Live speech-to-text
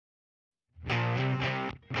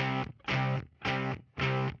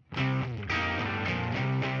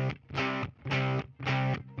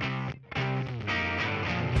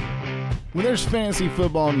When there's fantasy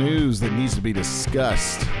football news that needs to be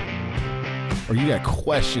discussed, or you got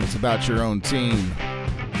questions about your own team,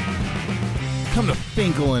 come to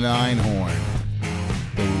Finkel and Einhorn.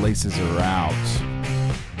 The laces are out.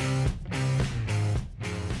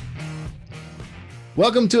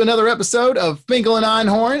 Welcome to another episode of Finkel and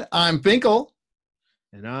Einhorn. I'm Finkel.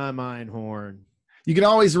 And I'm Einhorn. You can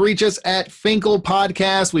always reach us at Finkel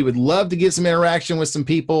Podcast. We would love to get some interaction with some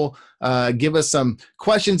people. Give us some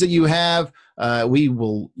questions that you have. We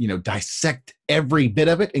will, dissect every bit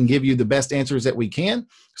of it and give you the best answers that we can.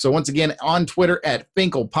 So once again, on Twitter at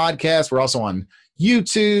Finkel Podcast. We're also on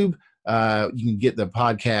YouTube. You can get the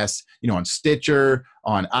podcast, on Stitcher,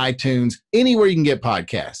 on iTunes, anywhere you can get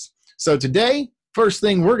podcasts. So today, first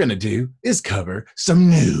thing we're going to do is cover some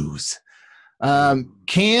news.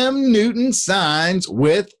 Cam Newton signs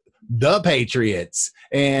with the Patriots.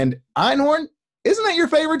 And Einhorn, isn't that your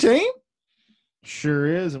favorite team? Sure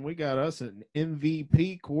is, and we got us an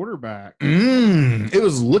MVP quarterback. It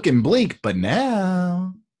was looking bleak, but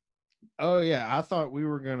now. Oh, yeah, I thought we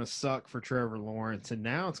were going to suck for Trevor Lawrence, and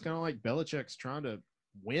now it's kind of like Belichick's trying to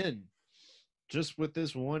win just with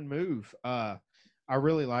this one move. I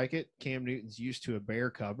really like it. Cam Newton's used to a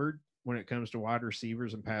bare cupboard when it comes to wide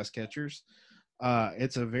receivers and pass catchers.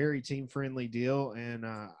 It's a very team-friendly deal, and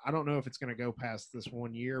I don't know if it's going to go past this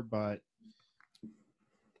 1 year, but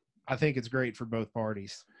I think it's great for both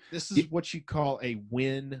parties. This is what you call a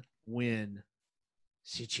win-win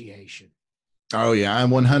situation. Oh, yeah, I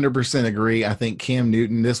 100% agree. I think Cam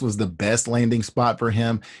Newton, this was the best landing spot for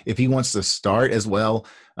him if he wants to start as well.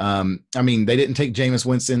 They didn't take Jameis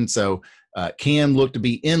Winston, so Cam looked to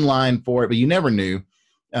be in line for it, but you never knew.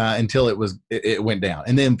 Until it went down.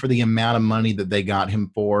 And then for the amount of money that they got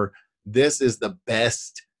him for, this is the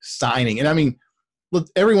best signing. And look,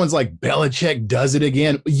 everyone's like, Belichick does it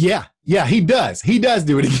again. Yeah, he does. He does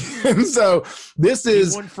do it again. So this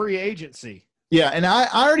is one free agency. Yeah, and I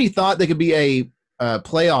already thought they could be a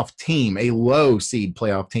playoff team, a low seed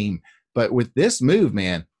playoff team. But with this move,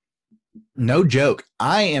 man, no joke.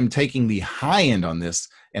 I am taking the high end on this.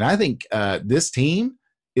 And I think this team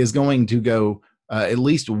is going to go at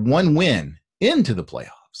least one win into the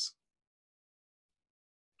playoffs.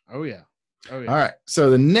 Oh, yeah. All right. So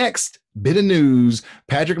the next bit of news,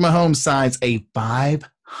 Patrick Mahomes signs a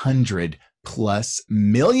 $500+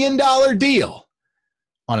 million deal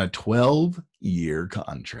on a 12-year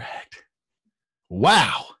contract.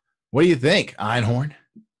 Wow. What do you think, Einhorn?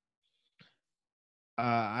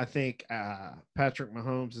 I think Patrick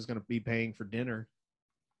Mahomes is going to be paying for dinner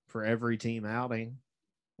for every team outing.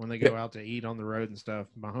 When they go out to eat on the road and stuff,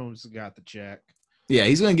 Mahomes got the check. Yeah,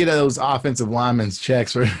 he's going to get those offensive linemen's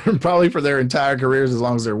checks for probably for their entire careers as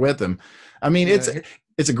long as they're with him.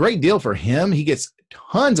 It's a great deal for him. He gets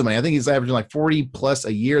tons of money. I think he's averaging like 40 plus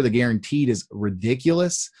a year. The guaranteed is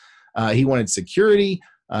ridiculous. He wanted security,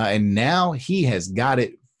 and now he has got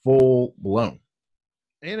it full blown.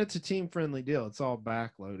 And it's a team-friendly deal. It's all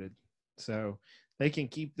backloaded. So they can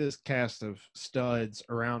keep this cast of studs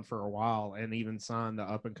around for a while and even sign the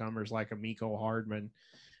up-and-comers like a Mecole Hardman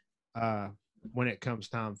when it comes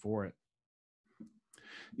time for it.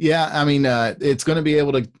 Yeah, it's going to be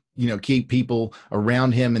able to, keep people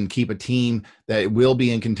around him and keep a team that will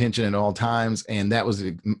be in contention at all times. And that was,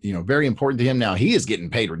 very important to him. Now he is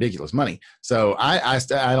getting paid ridiculous money. So I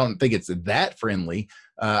don't think it's that friendly.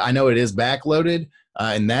 I know it is backloaded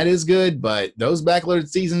and that is good, but those backloaded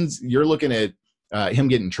seasons, you're looking at him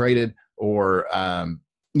getting traded or,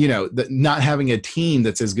 not having a team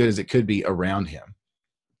that's as good as it could be around him.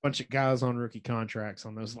 Bunch of guys on rookie contracts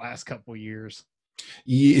on those last couple years.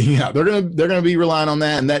 Yeah, they're gonna be relying on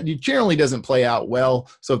that, and that generally doesn't play out well.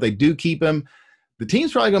 So if they do keep him, the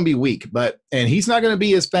team's probably going to be weak, and he's not going to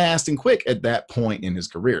be as fast and quick at that point in his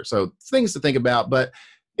career. So things to think about, but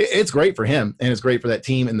it's great for him, and it's great for that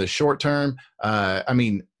team in the short term.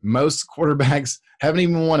 Most quarterbacks haven't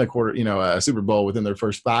even won a Super Bowl within their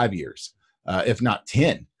first 5 years, if not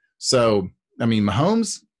 10. So,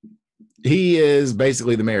 Mahomes, he is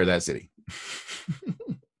basically the mayor of that city.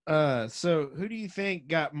 So who do you think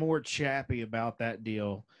got more chappy about that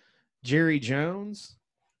deal? Jerry Jones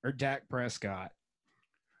or Dak Prescott?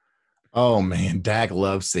 Oh man, Dak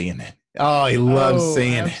loves seeing it. Oh, he loves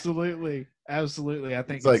seeing it. Absolutely. I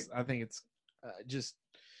think it's just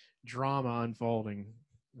drama unfolding.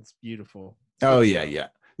 It's beautiful. Oh yeah.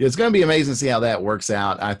 It's going to be amazing to see how that works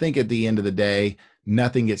out. I think at the end of the day,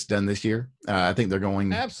 nothing gets done this year. I think they're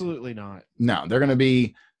going. Absolutely not. No, they're going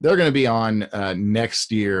to be on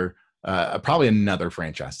next year, probably another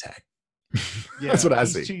franchise tag. Yeah, that's what I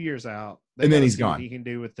he's see. 2 years out, and then he's gone. What he can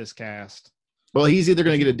do with this cast. Well, he's either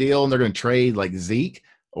going to get a deal and they're going to trade like Zeke,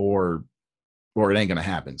 or or it ain't going to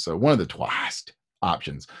happen. So one of the twist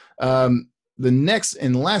options. The next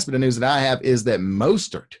and last bit of news that I have is that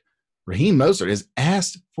Raheem Mostert, is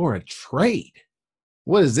asked for a trade.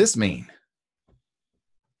 What does this mean?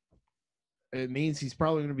 It means he's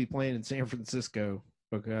probably going to be playing in San Francisco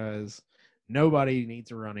because nobody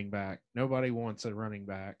needs a running back. Nobody wants a running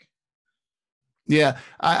back. Yeah,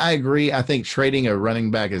 I agree. I think trading a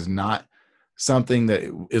running back is not something that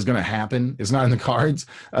is going to happen. It's not in the cards,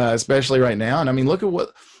 especially right now. And I mean, look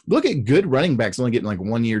at good running backs only getting like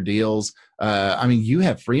 1-year deals. I mean, you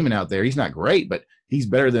have Freeman out there. He's not great, but he's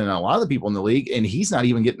better than a lot of the people in the league, and he's not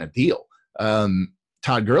even getting a deal.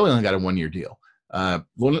 Todd Gurley only got a 1-year deal.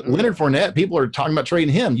 Leonard Fournette, people are talking about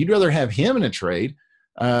trading him. You'd rather have him in a trade,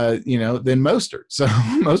 than Mostert. So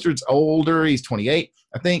Mostert's older. He's 28,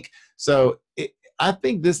 I think. So I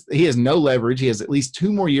think he has no leverage. He has at least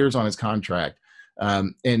 2 more years on his contract.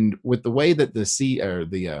 And with the way that the CBA,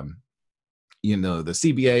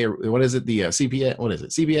 or what is it? The CPA, what is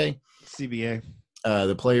it? CBA? CBA.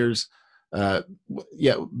 The players,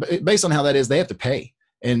 based on how that is, they have to pay,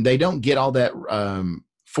 and they don't get all that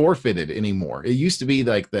forfeited anymore. It used to be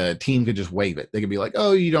like the team could just waive it. They could be like,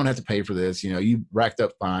 oh, you don't have to pay for this. You racked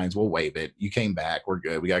up fines. We'll waive it. You came back. We're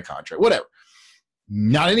good. We got a contract, whatever.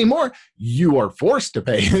 Not anymore. You are forced to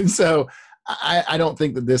pay. And so I don't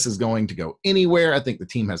think that this is going to go anywhere. I think the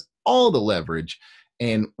team has all the leverage.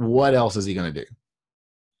 And what else is he going to do?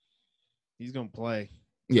 He's going to play.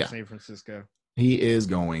 Yeah. San Francisco. He is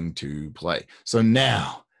going to play. So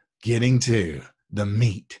now getting to the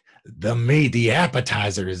meat. The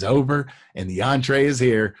appetizer is over and the entree is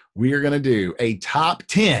here. We are going to do a top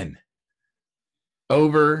 10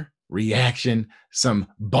 overreaction, some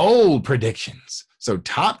bold predictions. So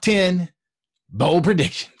top 10 bold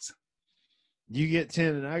predictions. You get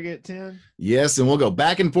 10 and I get 10? Yes, and we'll go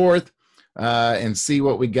back and forth and see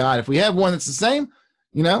what we got. If we have one that's the same,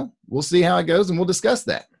 we'll see how it goes and we'll discuss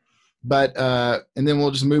that. But and then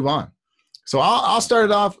we'll just move on. So I'll start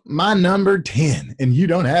it off. My number 10, and you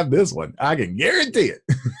don't have this one. I can guarantee it.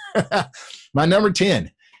 My number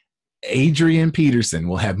 10, Adrian Peterson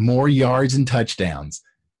will have more yards and touchdowns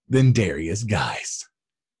than Darius Geis.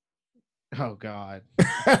 Oh, God.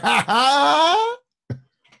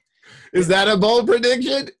 Is that a bold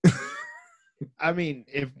prediction? I mean,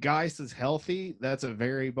 if Geis is healthy, that's a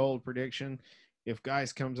very bold prediction. If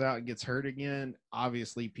Geis comes out and gets hurt again,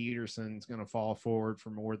 obviously Peterson's going to fall forward for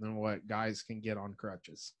more than what Geis can get on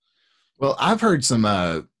crutches. Well, I've heard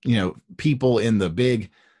some, people in the big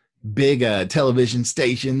television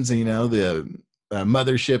stations, the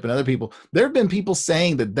mothership and other people. There have been people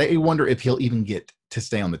saying that they wonder if he'll even get to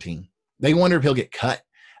stay on the team. They wonder if he'll get cut.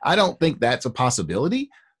 I don't think that's a possibility,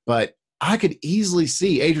 but I could easily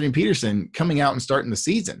see Adrian Peterson coming out and starting the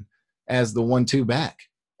season as the 1-2 back.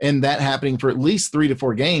 And that happening for at least 3 to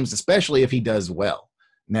 4 games, especially if he does well.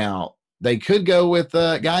 Now, they could go with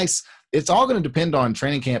Geis. It's all going to depend on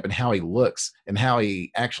training camp and how he looks and how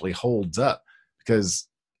he actually holds up. Because,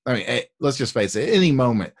 let's just face it, at any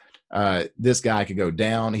moment, this guy could go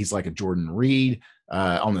down. He's like a Jordan Reed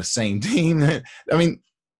on the same team.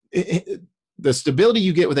 The stability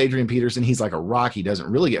you get with Adrian Peterson, he's like a rock. He doesn't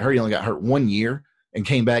really get hurt. He only got hurt 1 year and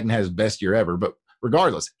came back and had his best year ever. But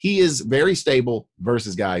regardless, he is very stable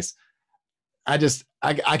versus Geis. I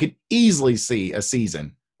could easily see a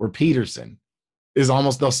season where Peterson is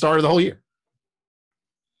almost the start of the whole year.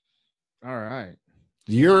 All right.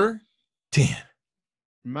 Your 10.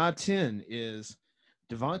 My 10 is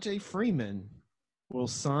Devontae Freeman will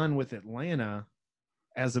sign with Atlanta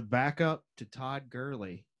as a backup to Todd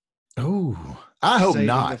Gurley. Oh, I hope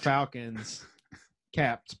not. The Falcons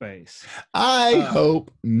cap space. I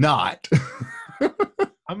hope not.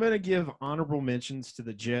 I'm going to give honorable mentions to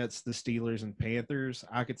the Jets, the Steelers, and Panthers.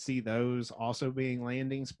 I could see those also being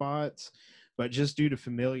landing spots, but just due to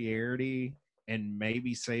familiarity and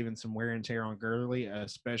maybe saving some wear and tear on Gurley,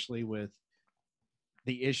 especially with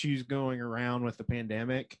the issues going around with the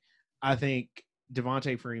pandemic, I think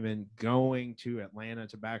Devontae Freeman going to Atlanta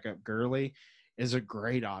to back up Gurley is a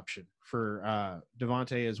great option for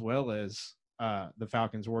Devontae as well as the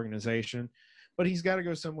Falcons organization. But he's got to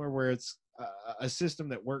go somewhere where it's a system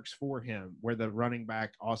that works for him, where the running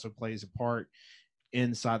back also plays a part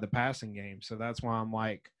inside the passing game. So that's why I'm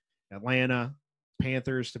like Atlanta,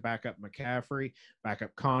 Panthers to back up McCaffrey, back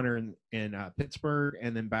up Connor in Pittsburgh,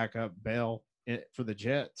 and then back up Bell for the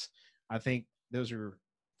Jets. I think those are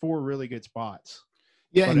 4 really good spots.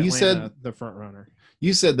 Yeah, but and you Atlanta, said the front runner.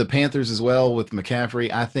 You said the Panthers as well with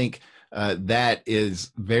McCaffrey. I think that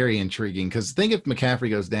is very intriguing because think if McCaffrey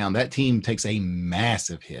goes down, that team takes a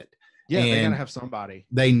massive hit. Yeah, they got to And have somebody.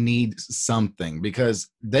 they need something because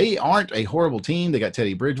they aren't a horrible team. They got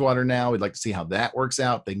Teddy Bridgewater now. We'd like to see how that works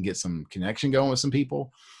out. They can get some connection going with some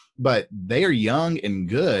people, but they are young and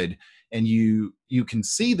good, and you can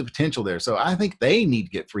see the potential there. So I think they need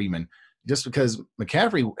to get Freeman just because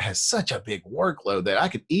McCaffrey has such a big workload that I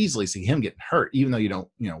could easily see him getting hurt, even though you don't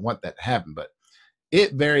want that to happen, but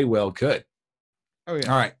it very well could. Oh,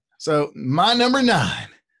 yeah. All right. So my number 9.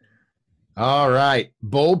 All right.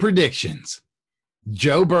 Bold predictions.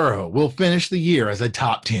 Joe Burrow will finish the year as a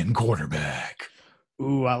top 10 quarterback.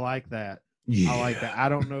 Ooh, I like that. Yeah. I like that. I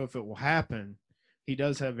don't know if it will happen. He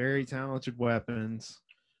does have very talented weapons.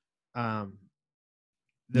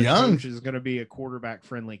 The Young. coach is going to be a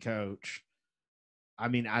quarterback-friendly coach. I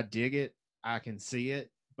mean, I dig it. I can see it,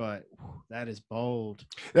 but that is bold.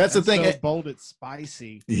 That's the thing. So bold, it's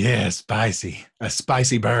spicy. Yeah, spicy. A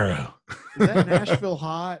spicy Burrow. Is that Nashville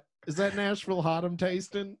hot? Is that Nashville hot I'm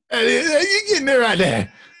tasting? You're getting there right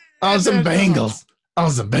there. On some Bengals. On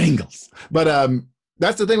some Bengals. But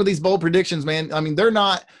that's the thing with these bold predictions, man. I mean, they're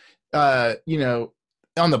not, on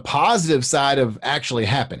the positive side of actually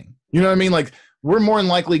happening. You know what I mean? Like, we're more than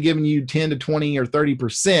likely giving you 10 to 20 or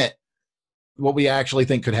 30% what we actually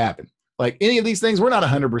think could happen. Like any of these things, we're not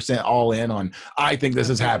 100% all in on, I think this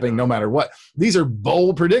is happening no matter what. These are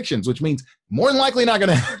bold predictions, which means more than likely not going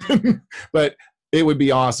to happen. But it would be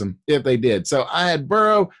awesome if they did. So I had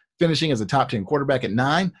Burrow finishing as a top 10 quarterback at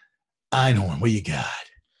 9. Einhorn, what you got?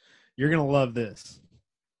 You're going to love this.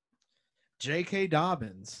 J.K.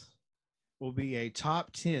 Dobbins will be a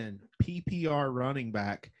top 10 PPR running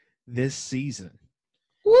back this season.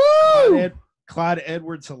 Woo! Clyde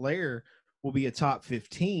Edwards-Helaire will be a top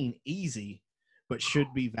 15 easy, but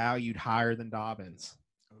should be valued higher than Dobbins.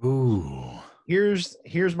 Ooh. Here's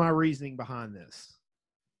my reasoning behind this.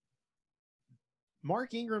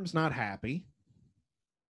 Mark Ingram's not happy.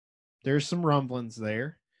 There's some rumblings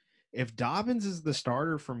there. If Dobbins is the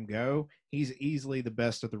starter from go, he's easily the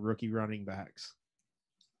best of the rookie running backs.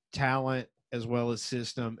 Talent as well as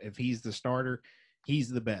system. If he's the starter, he's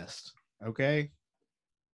the best. Okay?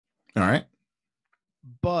 All right.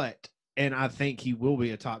 But, and I think he will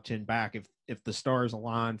be a top 10 back if the stars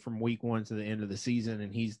align from week 1 to the end of the season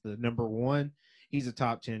and he's the number 1, he's a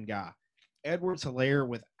top 10 guy. Edwards-Helaire,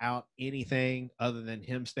 without anything other than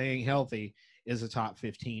him staying healthy, is a top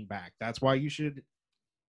 15 back. That's why you should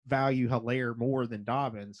value Helaire more than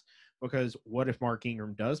Dobbins, because what if Mark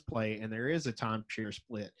Ingram does play and there is a timeshare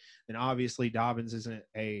split? Then obviously Dobbins isn't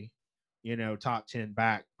a, top 10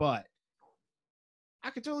 back, but I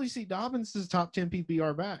could totally see Dobbins as a top 10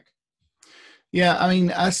 PPR back. Yeah, I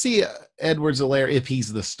mean, I see Edwards-Helaire if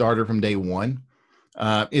he's the starter from day one.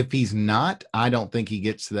 If he's not, I don't think he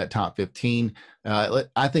gets to that top 15.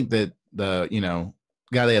 I think that the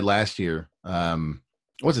guy they had last year,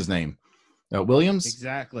 what's his name? Williams?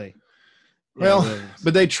 Exactly. Well, Williams.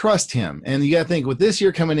 But they trust him. And you got to think, with this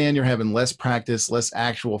year coming in, you're having less practice, less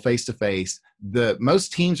actual face-to-face.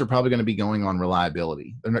 Most teams are probably going to be going on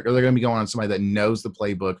reliability. They're going to be going on somebody that knows the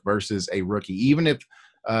playbook versus a rookie. Even if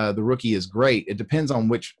the rookie is great, it depends on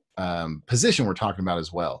which position we're talking about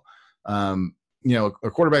as well. A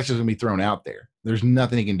quarterback's just going to be thrown out there. There's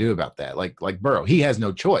nothing he can do about that. Like Burrow, he has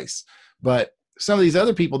no choice. But some of these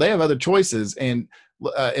other people, they have other choices. And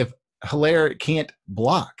if Helaire can't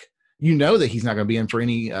block, that he's not going to be in for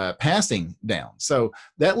any passing down. So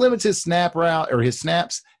that limits his snap route or his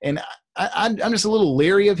snaps. And I'm just a little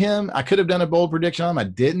leery of him. I could have done a bold prediction on him. I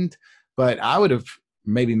didn't. But I would have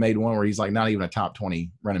maybe made one where he's like not even a top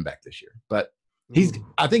 20 running back this year. But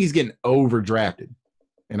I think he's getting overdrafted,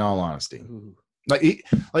 in all honesty. Ooh.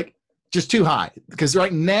 Like just too high, because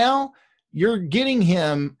right now you're getting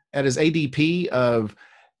him at his ADP of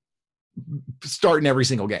starting every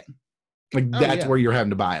single game. That's where you're having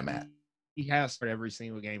to buy him at. He has to start every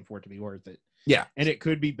single game for it to be worth it. Yeah. And it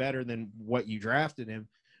could be better than what you drafted him,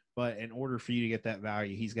 but in order for you to get that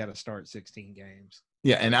value, he's got to start 16 games.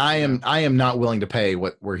 Yeah, and I am not willing to pay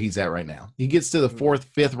where he's at right now. He gets to the 4th,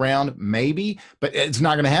 5th round, maybe, but it's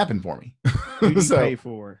not going to happen for me. Who do you pay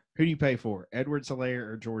for? Who do you pay for? Edwards-Helaire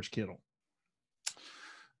or George Kittle?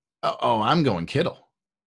 Oh, I'm going Kittle.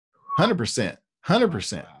 100%.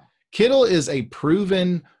 100%. Wow. Kittle is a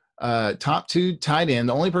proven top 2 tight end.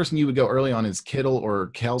 The only person you would go early on is Kittle or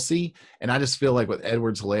Kelsey. And I just feel like with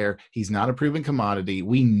Edwards-Helaire, he's not a proven commodity.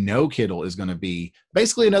 We know Kittle is going to be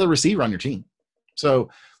basically another receiver on your team. So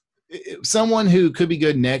someone who could be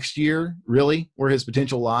good next year, really, where his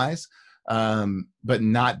potential lies, but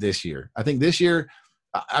not this year. I think this year,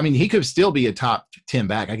 I mean, he could still be a top 10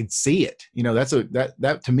 back. I could see it.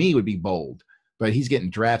 That to me would be bold, but he's getting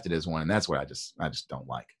drafted as one, and that's what I just don't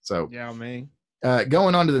like. So yeah, man.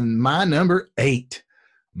 Going on to my number 8,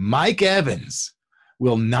 Mike Evans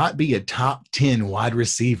will not be a top 10 wide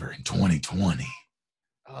receiver in 2020.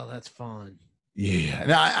 Oh, that's fun. Yeah.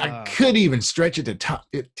 Now, I could even stretch it to top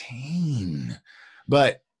 15,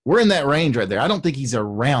 but we're in that range right there. I don't think he's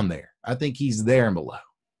around there. I think he's there and below.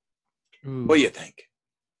 Ooh. What do you think?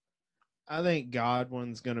 I think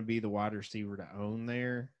Godwin's going to be the wide receiver to own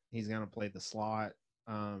there. He's going to play the slot.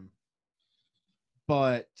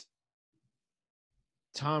 But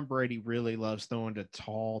Tom Brady really loves throwing to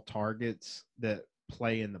tall targets that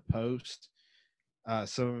play in the post.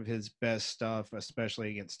 Some of his best stuff,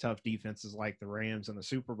 especially against tough defenses like the Rams in the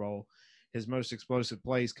Super Bowl, his most explosive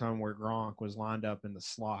plays come where Gronk was lined up in the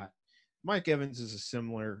slot. Mike Evans is a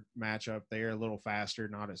similar matchup there, a little faster,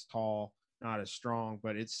 not as tall, not as strong,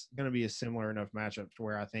 but it's going to be a similar enough matchup to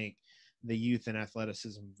where I think the youth and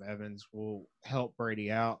athleticism of Evans will help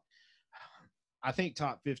Brady out. I think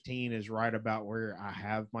top 15 is right about where I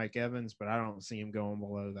have Mike Evans, but I don't see him going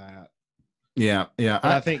below that. Yeah. But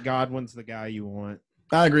I think Godwin's the guy you want.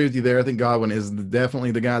 I agree with you there. I think Godwin is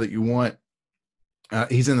definitely the guy that you want.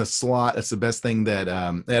 He's in the slot. That's the best thing that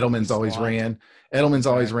Edelman's always ran. Edelman's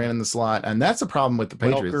always ran in the slot, and that's the problem with the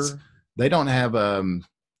Patriots. They don't have.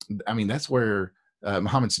 That's where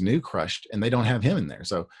Mohamed Sanu crushed, and they don't have him in there,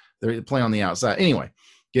 so they're playing on the outside. Anyway,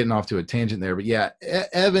 getting off to a tangent there, but yeah,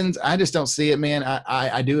 Evans, I just don't see it, man.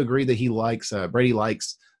 I do agree that he likes Brady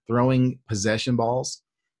likes throwing possession balls,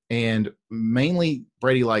 and mainly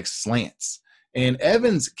Brady likes slants, and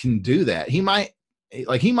Evans can do that. He might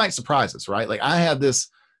surprise us, right? Like I have this,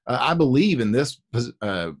 I believe in this,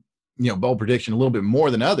 bold prediction a little bit more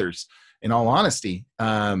than others. In all honesty,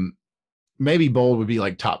 maybe bold would be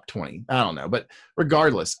like top 20. I don't know, but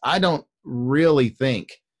regardless, I don't really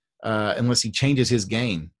think unless he changes his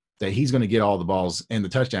game that he's going to get all the balls and the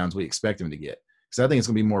touchdowns we expect him to get. Because I think it's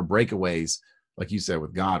going to be more breakaways, like you said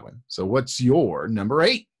with Godwin. So what's your number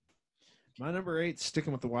 8? My number 8,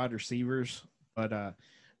 sticking with the wide receivers, but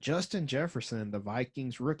Justin Jefferson, the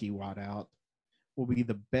Vikings rookie wideout, will be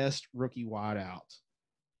the best rookie wideout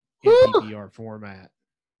in PPR format.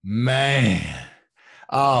 Man.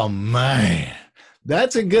 Oh, man.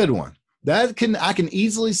 That's a good one. I can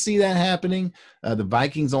easily see that happening. The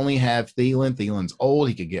Vikings only have Thielen. Thielen's old.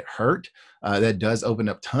 He could get hurt. That does open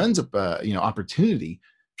up tons of opportunity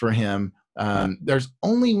for him. There's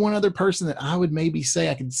only one other person that I would maybe say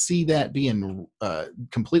I could see that being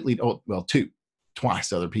completely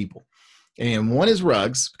twice other people. And one is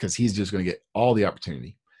Ruggs, because he's just going to get all the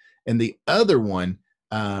opportunity. And the other one,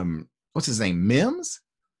 what's his name? Mims?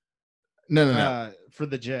 No. For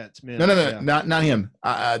the Jets, Mims. No, yeah. Not him.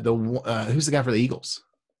 Who's the guy for the Eagles?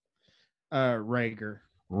 Rager.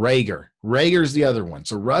 Rager's the other one.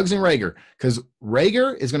 So Ruggs and Rager, because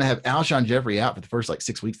Rager is going to have Alshon Jeffrey out for the first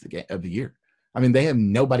 6 weeks of the year. I mean, they have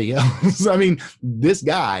nobody else. I mean, this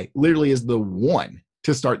guy literally is the one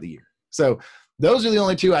to start the year. So those are the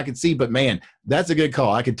only two I could see. But man, that's a good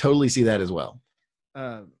call. I could totally see that as well.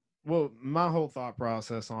 Well, my whole thought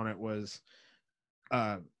process on it was,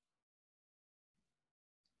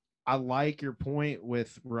 I like your point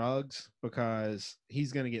with Ruggs because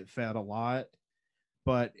he's going to get fed a lot,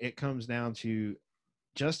 but it comes down to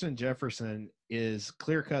Justin Jefferson is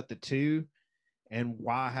clear-cut the 2, and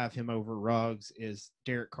why have him over Ruggs is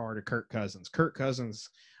Derek Carr to Kirk Cousins. Kirk Cousins,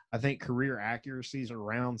 I think career accuracy is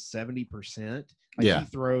around 70%. He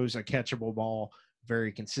throws a catchable ball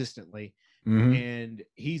very consistently, and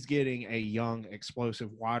he's getting a young,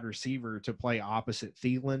 explosive wide receiver to play opposite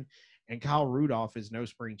Thielen. And Kyle Rudolph is no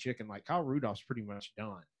spring chicken. Kyle Rudolph's pretty much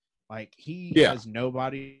done. He has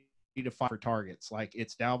nobody to fight for targets.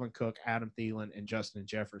 It's Dalvin Cook, Adam Thielen, and Justin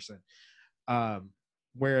Jefferson.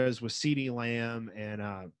 Whereas with CeeDee Lamb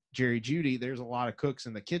and Jerry Jeudy, there's a lot of cooks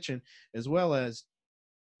in the kitchen, as well as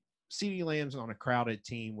CeeDee Lamb's on a crowded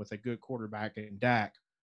team with a good quarterback in Dak.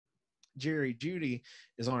 Jerry Jeudy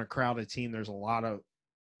is on a crowded team. There's a lot of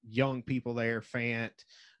young people there, Fant,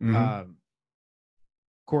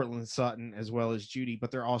 Cortland Sutton, as well as Jeudy,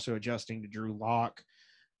 but they're also adjusting to Drew Lock.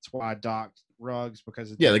 That's why I docked Ruggs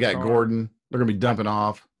because they got Gordon. They're going to be dumping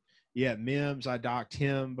off. Yeah, Mims, I docked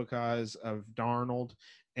him because of Darnold.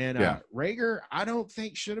 And Rager, I don't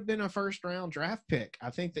think should have been a first-round draft pick. I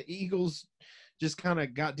think the Eagles just kind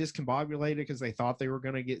of got discombobulated because they thought they were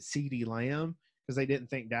going to get CeeDee Lamb because they didn't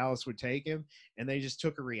think Dallas would take him, and they just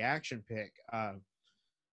took a reaction pick.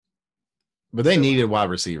 But they needed a wide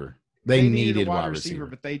receiver. They needed a wide receiver,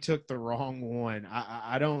 but they took the wrong one.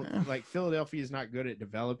 I don't Philadelphia is not good at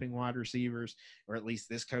developing wide receivers, or at least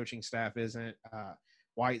this coaching staff isn't.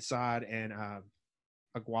 Whiteside and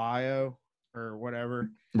Aguayo or whatever,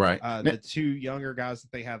 right? The 2 younger guys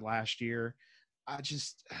that they had last year, I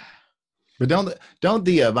just But don't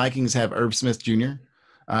the Vikings have Irv Smith Jr.?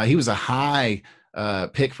 He was a high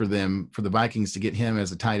pick for them, for the Vikings to get him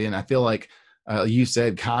as a tight end. I feel like you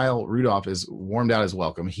said Kyle Rudolph is warmed out his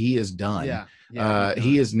welcome. He is done. Yeah,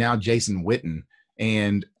 He is now Jason Witten.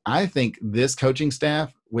 And I think this coaching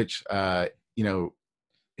staff, which,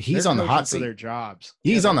 he's they're on the hot coaching seat. for their jobs.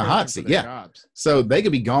 He's they're on the hot coaching seat. for their Yeah. jobs. So they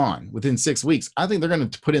could be gone within 6 weeks. I think they're going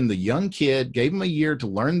to put in the young kid, gave him a year to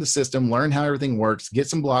learn the system, learn how everything works, get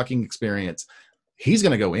some blocking experience. He's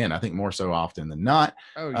going to go in, I think, more so often than not.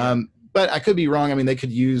 Oh, yeah. But I could be wrong. I mean, they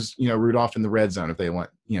could use, Rudolph in the red zone if they want,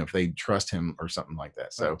 if they trust him or something like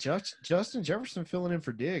that. So Justin Jefferson filling in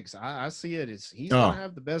for Diggs. I see it as he's going to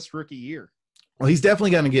have the best rookie year. Well, he's definitely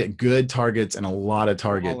going to get good targets and a lot of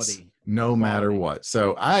targets no matter what.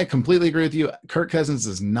 So I completely agree with you. Kirk Cousins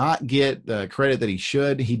does not get the credit that he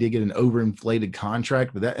should. He did get an overinflated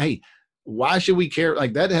contract, but why should we care?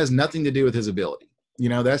 Like, that has nothing to do with his ability.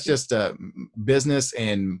 That's just business,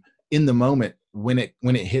 and in the moment when it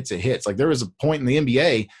hits, it hits. Like, there was a point in the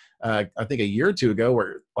NBA, I think a year or two ago,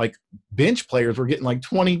 where like bench players were getting like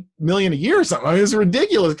 $20 million a year or something. I mean, it's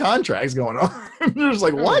ridiculous contracts going on. They're just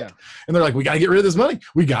like, what? Yeah. And they're like, we got to get rid of this money.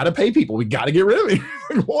 We got to pay people. We got to get rid of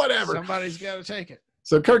it. Whatever. Somebody's got to take it.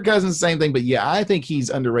 So Kirk Cousins, same thing. But yeah, I think he's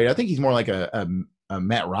underrated. I think he's more like a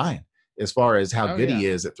Matt Ryan as far as how good he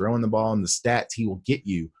is at throwing the ball and the stats he will get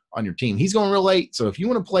you on your team. He's going real late. So if you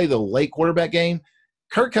want to play the late quarterback game,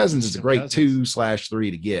 Kirk Cousins is a great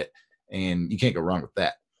 2/3 to get, and you can't go wrong with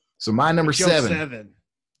that. So my number seven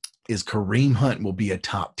is Kareem Hunt will be a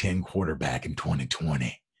top 10 quarterback in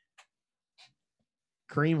 2020.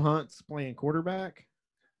 Kareem Hunt's playing quarterback?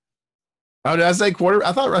 Oh, did I say quarter?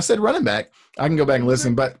 I thought I said running back. I can go back and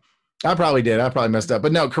listen, but I probably did. I probably messed up.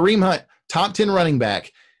 But no, Kareem Hunt, top 10 running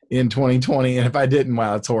back in 2020. And if I didn't,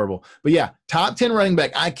 wow, that's horrible. But yeah, top 10 running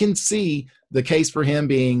back. I can see the case for him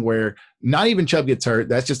being where not even Chubb gets hurt.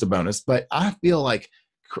 That's just a bonus. But I feel like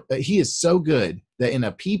he is so good that in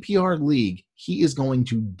a PPR league, he is going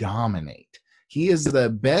to dominate. He is the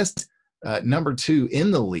best number 2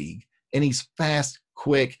 in the league, and he's fast,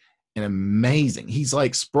 quick, and amazing. He's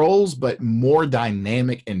like Sproles, but more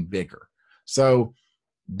dynamic and bigger. So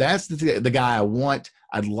that's the guy I want.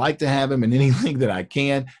 I'd like to have him in any league that I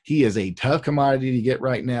can. He is a tough commodity to get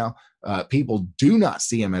right now. People do not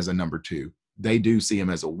see him as a number 2. They do see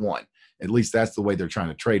him as a 1. At least that's the way they're trying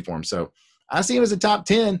to trade for him. So I see him as a top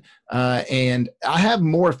 10, and I have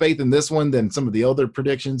more faith in this one than some of the other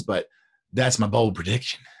predictions, but that's my bold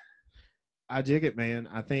prediction. I dig it, man.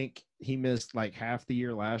 I think he missed like half the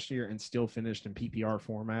year last year and still finished in PPR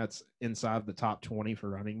formats inside the top 20 for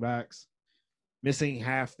running backs. Missing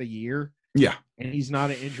half the year. Yeah. And he's not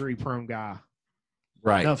an injury-prone guy.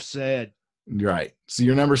 Right. Enough said. Right. So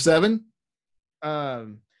your number 7?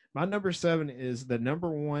 My number 7 is the number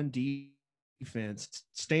 1 defense,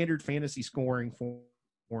 standard fantasy scoring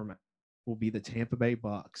format, will be the Tampa Bay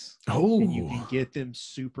Bucks. Oh. And you can get them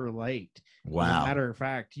super late. Wow. As a matter of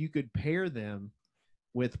fact, you could pair them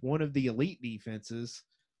with one of the elite defenses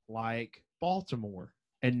like Baltimore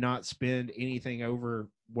and not spend anything over,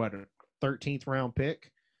 a 13th round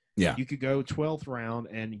pick? Yeah. You could go 12th round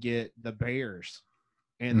and get the Bears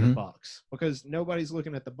and the Bucks, because nobody's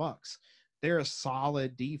looking at the Bucks. They're a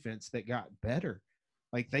solid defense that got better.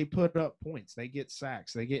 Like, they put up points, they get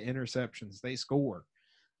sacks, they get interceptions, they score.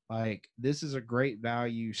 Like, this is a great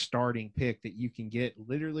value starting pick that you can get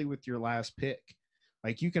literally with your last pick.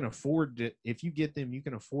 Like, you can afford to, if you get them, you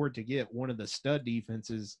can afford to get one of the stud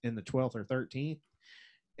defenses in the 12th or 13th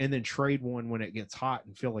and then trade one when it gets hot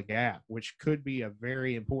and fill a gap, which could be a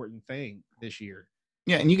very important thing this year.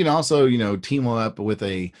 Yeah, and you can also, team up with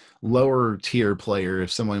a lower tier player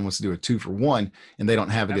if someone wants to do a 2-for-1 and they don't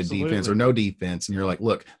have a good defense or no defense, and you're like,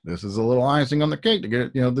 look, this is a little icing on the cake to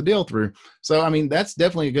get the deal through. So I mean, that's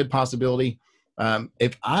definitely a good possibility.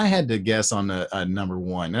 If I had to guess on a number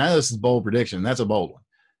 1, and I know this is a bold prediction, that's a bold one,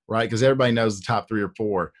 right? Because everybody knows the top 3 or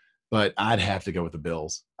 4, but I'd have to go with the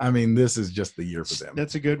Bills. I mean, this is just the year for them.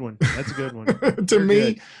 That's a good one. That's a good one. To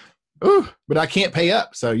me. Good. Ooh, but I can't pay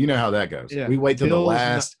up, so you know how that goes. Yeah. We wait till the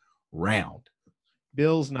last round.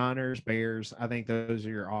 Bills, Niners, Bears. I think those are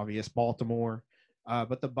your obvious. Baltimore,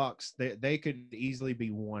 but the Bucks, they could easily be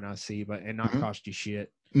 1. I see, and not cost you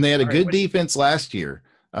shit. And they had a good defense last year.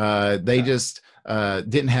 They just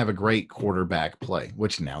didn't have a great quarterback play,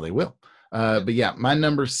 which now they will. But yeah, my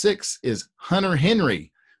number 6 is Hunter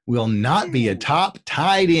Henry. Will not be a top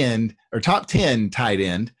 10 tight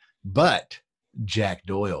end, but Jack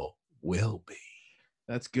Doyle will be.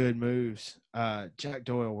 That's good moves. Jack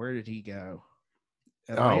Doyle, where did he go?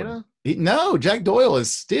 Atlanta? No, Jack Doyle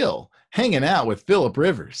is still hanging out with Phillip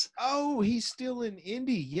Rivers. Oh, he's still in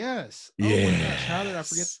Indy. Yes. Oh my gosh, how did I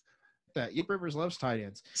forget Yes. that? Yip Rivers loves tight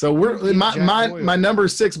ends. So I'm gonna we're give my Jack my Doyle- my number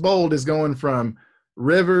 6 bold is going from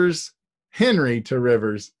Rivers, Henry to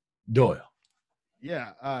Rivers, Doyle.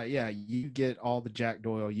 Yeah, you get all the Jack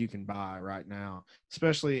Doyle you can buy right now,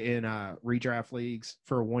 especially in redraft leagues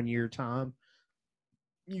for a 1-year time.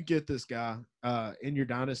 You get this guy in your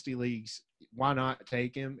dynasty leagues. Why not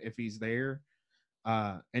take him if he's there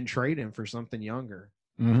and trade him for something younger?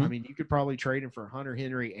 Mhm. I mean, you could probably trade him for Hunter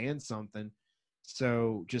Henry and something.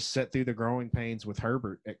 So just set through the growing pains with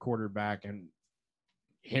Herbert at quarterback, and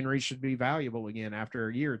Henry should be valuable again after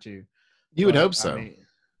a year or two. You would But, hope so. I mean,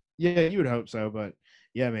 yeah, you would hope so. But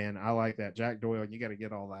yeah, man, I like that. Jack Doyle, you got to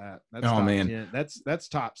get all that. That's Oh, top man. 10. That's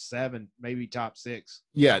top 7, maybe top 6.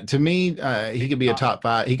 Yeah, to me, he could be a top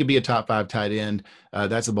 5. He could be a top 5 tight end.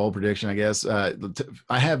 That's a bold prediction, I guess.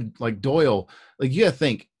 I have like Doyle. Like you got to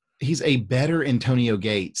think he's a better Antonio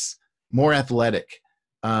Gates, more athletic,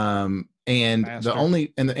 and Faster. the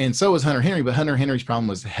only and so is Hunter Henry. But Hunter Henry's problem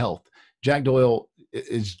was health. Jack Doyle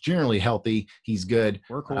is generally healthy. He's good.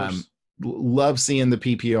 Workhorse. Love seeing the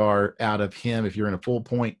PPR out of him. If you're in a full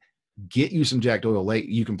point, get you some Jack Doyle late.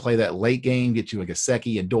 You can play that late game. Get you like a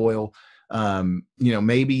Gesicki, a Doyle.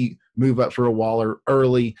 Maybe move up for a Waller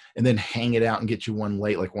early and then hang it out and get you one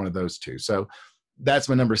late, like one of those two. So that's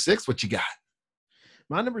my number 6. What you got?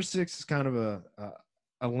 My number 6 is kind of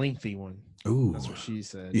a lengthy one. Ooh, That's what she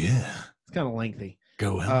said. yeah. It's kind of lengthy.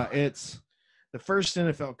 Go ahead. It's the first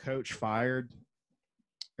NFL coach fired.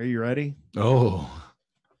 Are you ready? Oh,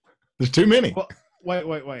 there's too many. Well,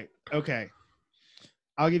 wait. Okay.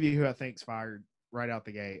 I'll give you who I think's fired right out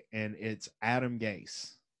the gate, and it's Adam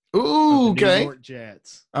Gase. Ooh, of the okay. New York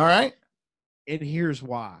Jets. All right. And here's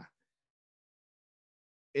why.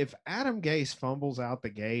 If Adam Gase fumbles out the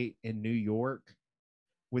gate in New York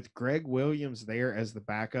with Greg Williams there as the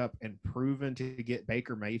backup and proven to get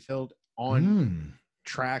Baker Mayfield on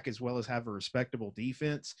track as well as have a respectable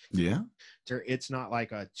defense, Yeah. it's not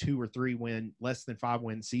like a 2 or 3 win, less than 5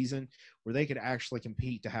 win season where they could actually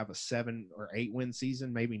compete to have a 7 or 8 win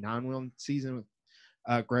season, maybe 9 win season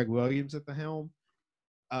with Greg Williams at the helm.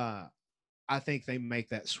 I think they make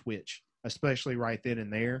that switch, especially right then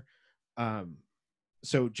and there.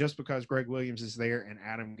 So just because Greg Williams is there and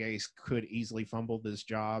Adam Gase could easily fumble this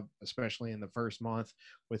job, especially in the first month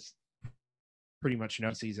with pretty much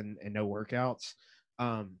no season and no workouts,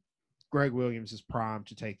 Greg Williams is primed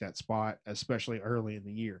to take that spot, especially early in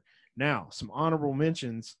the year. Now, some honorable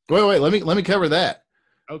mentions. Wait. Let me cover that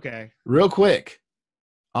Okay. real quick.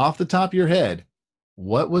 Off the top of your head,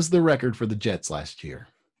 what was the record for the Jets last year?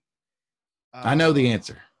 I know the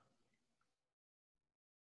answer.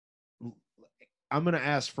 I'm going to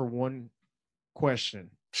ask for one question.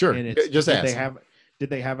 Sure. And it's, Just ask. Did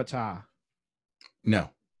they have a tie? No.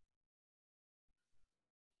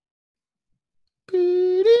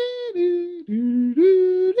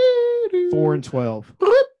 4-12.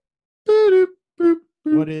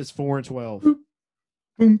 What is 4-12?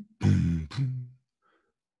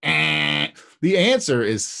 The answer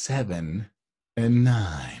is 7 and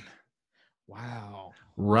 9. Wow.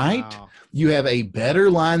 Right? Wow. You have a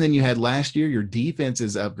better line than you had last year. Your defense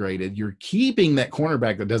is upgraded. You're keeping that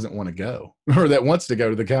cornerback that doesn't want to go or that wants to go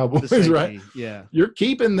to the Cowboys, The safety, right? Yeah. You're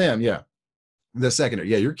keeping them. Yeah. The secondary.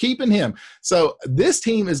 Yeah. You're keeping him. So this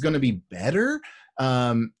team is going to be better.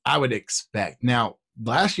 I would expect. Now,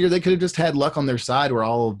 last year, they could have just had luck on their side where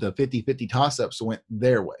all of the 50-50 toss-ups went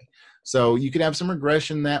their way. So you could have some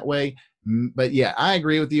regression that way. But yeah, I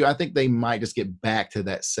agree with you. I think they might just get back to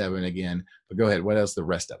that 7 again. But go ahead. What else? The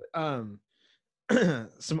rest of it.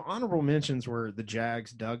 Some honorable mentions were the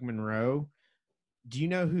Jags, Doug Monroe. Do you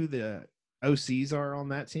know who the OCs are on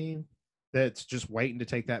that team that's just waiting to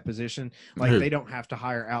take that position? Like, they don't have to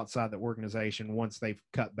hire outside the organization once they've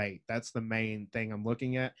cut bait. That's the main thing I'm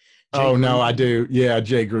looking at. I do. Yeah,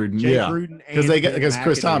 Jay Gruden. Gruden Because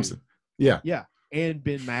Chris Thompson. Yeah. Yeah. And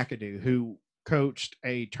Ben McAdoo, who coached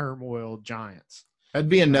a turmoil Giants. That'd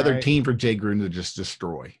be another team for Jay Gruden to just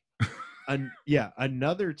destroy.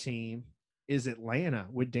 Another team is Atlanta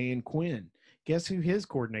with Dan Quinn. Guess who his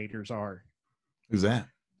coordinators are? Who's that?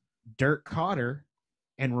 Dirk Cotter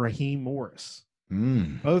and Raheem Morris.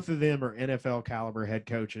 Both of them are NFL caliber head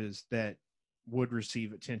coaches that would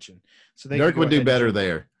receive attention. So Dirk would do better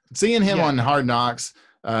there. Seeing him on Hard Knocks,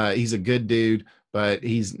 he's a good dude, but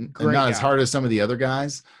he's not as hard as some of the other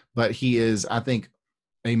guys. But he is, I think,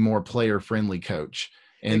 a more player-friendly coach,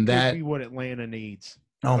 and that could be what Atlanta needs.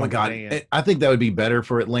 Oh my God, I think that would be better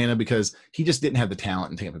for Atlanta because he just didn't have the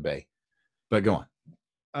talent in Tampa Bay. But go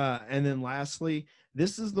on. And then lastly,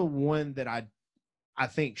 This is the one that I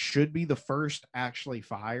think should be the first actually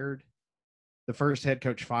fired, the first head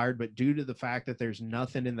coach fired, but due to the fact that there's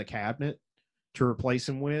nothing in the cabinet to replace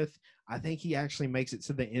him with, I think he actually makes it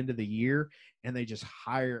to the end of the year and they just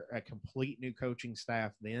hire a complete new coaching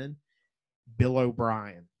staff then. Bill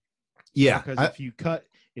O'Brien. Yeah. Because if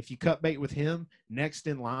you cut bait with him, next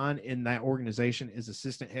in line in that organization is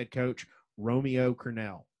assistant head coach Romeo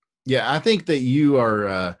Crennel. Yeah, I think that you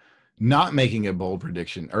are not making a bold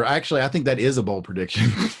prediction. Or actually, I think that is a bold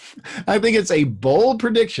prediction. I think it's a bold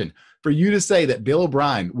prediction for you to say that Bill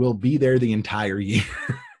O'Brien will be there the entire year.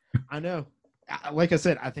 I know. Like I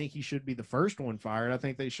said, I think he should be the first one fired. I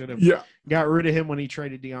think they should have got rid of him when he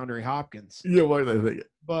traded DeAndre Hopkins. Yeah, what do they think?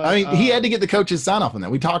 But I mean, he had to get the coach's sign off on that.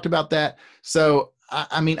 We talked about that. So,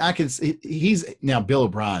 I mean, I can see he's now Bill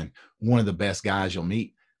O'Brien, one of the best guys you'll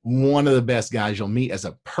meet. One of the best guys you'll meet as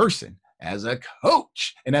a person, as a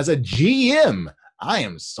coach, and as a GM. I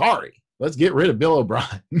am sorry. Let's get rid of Bill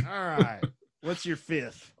O'Brien. All right. What's your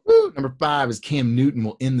fifth? Number 5 is Cam Newton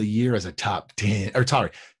will end the year as a top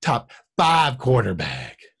 5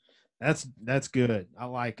 quarterback. That's good. I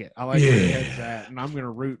like it. I like where your head's at, and I'm going to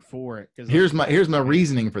root for it. Here's my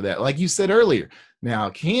reasoning for that. Like you said earlier, now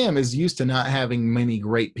Cam is used to not having many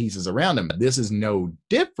great pieces around him. This is no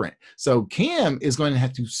different. So Cam is going to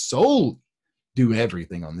have to solely do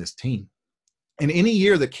everything on this team. And any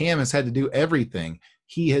year that Cam has had to do everything,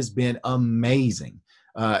 he has been amazing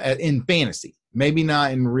in fantasy. Maybe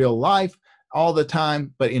not in real life all the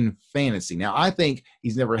time, but in fantasy. Now, I think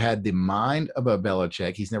he's never had the mind of a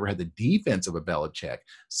Belichick. He's never had the defense of a Belichick.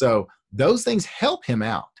 So those things help him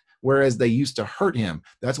out, whereas they used to hurt him.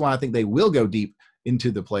 That's why I think they will go deep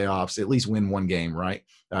into the playoffs, at least win one game, right?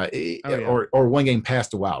 Or one game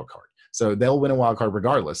past a wild card. So they'll win a wild card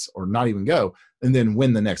regardless, or not even go, and then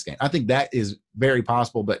win the next game. I think that is very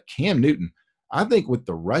possible. But Cam Newton, I think with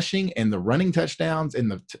the rushing and the running touchdowns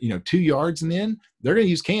and the 2 yards and in, they're going to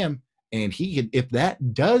use Cam. And he could, if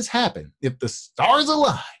that does happen, if the stars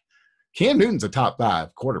align, Cam Newton's a top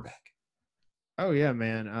 5 quarterback. Oh yeah,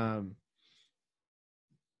 man.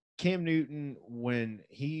 Cam Newton, when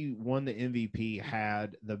he won the MVP,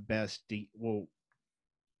 had the best, the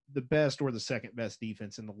best or the second best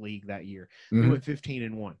defense in the league that year. They went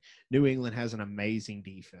 15-1. New England has an amazing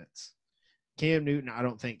defense. Cam Newton, I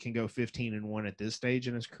don't think can go 15-1 at this stage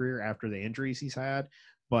in his career after the injuries he's had.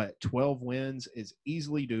 But 12 wins is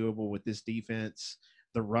easily doable with this defense,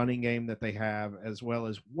 the running game that they have, as well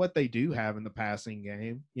as what they do have in the passing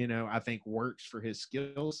game, I think works for his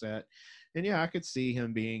skill set. And, I could see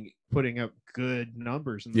him putting up good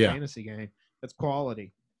numbers in the fantasy game. That's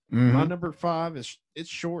quality. My number 5 it's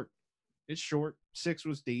short. It's short. 6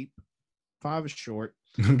 was deep. 5 is short.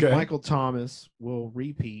 Okay. Michael Thomas will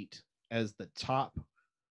repeat as the top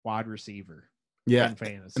wide receiver. Yeah,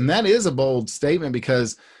 and that is a bold statement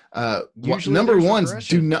because number ones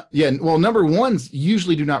do not. Yeah, well, number ones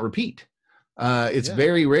usually do not repeat. It's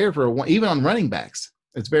very rare for even on running backs.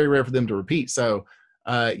 It's very rare for them to repeat. So,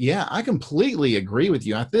 I completely agree with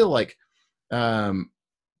you. I feel like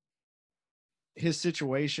his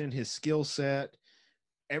situation, his skill set,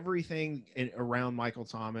 everything around Michael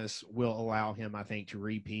Thomas will allow him, I think, to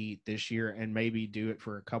repeat this year and maybe do it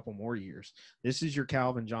for a couple more years. This is your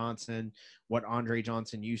Calvin Johnson, what Andre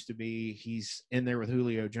Johnson used to be. He's in there with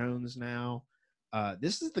Julio Jones now.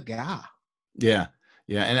 This is the guy. Yeah.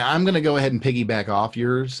 Yeah. And I'm going to go ahead and piggyback off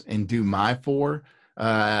yours and do my 4.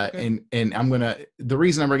 Okay. And I'm going to, the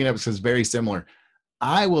reason I'm bringing it up is because it's very similar.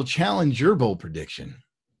 I will challenge your bold prediction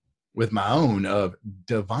with my own of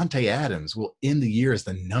Davante Adams will end the year as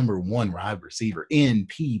the number 1 wide receiver in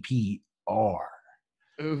PPR.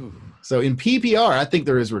 Ooh. So in PPR, I think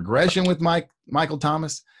there is regression with Michael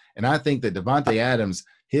Thomas, and I think that Davante Adams,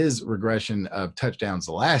 his regression of touchdowns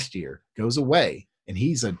last year goes away, and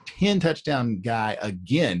he's a 10-touchdown guy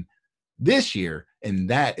again this year, and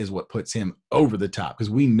that is what puts him over the top because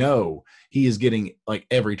we know he is getting like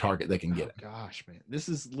every target they can get him. Gosh, man, this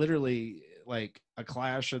is literally like a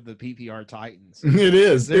clash of the PPR Titans. It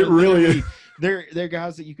is. It really is. They're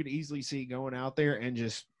guys that you could easily see going out there and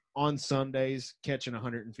just on Sundays catching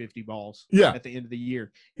 150 balls at the end of the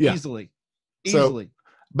year. Easily.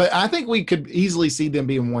 But I think we could easily see them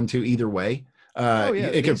being 1-2 either way.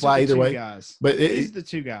 It could fly either way. Guys. But these are the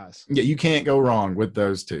 2 guys. Yeah, you can't go wrong with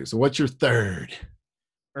those 2. So what's your 3rd?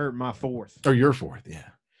 Or my 4th. Or your 4th, yeah.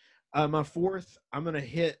 My 4th, I'm going to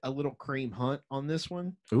hit a little Kareem Hunt on this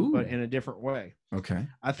one, but in a different way. Okay.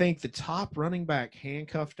 I think the top running back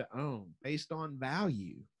handcuffed to own based on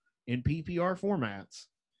value in PPR formats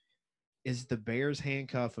is the Bears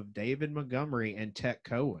handcuff of David Montgomery and Tech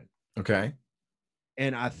Cohen. Okay.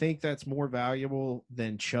 And I think that's more valuable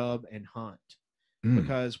than Chubb and Hunt.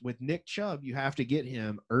 Because with Nick Chubb, you have to get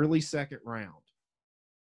him early second round.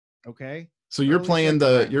 Okay. So you're playing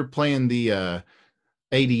the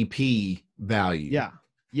ADP value. Yeah.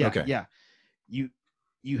 Okay. Yeah.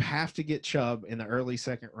 You have to get Chubb in the early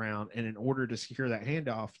second round, and in order to secure that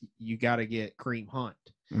handoff, you got to get Kareem Hunt.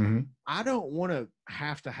 Mm-hmm. I don't want to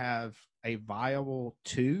have a viable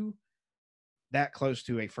 2 that close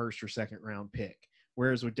to a first or second round pick.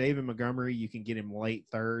 Whereas with David Montgomery, you can get him late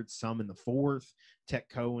third, some in the 4th. Tech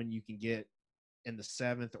Cohen, you can get in the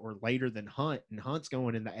 7th or later than Hunt, and Hunt's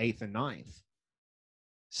going in the 8th and 9th.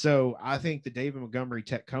 So I think the David Montgomery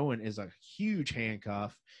Tech Cohen is a huge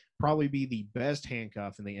handcuff, probably be the best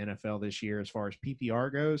handcuff in the NFL this year as far as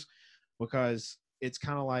PPR goes, because it's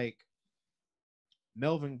kind of like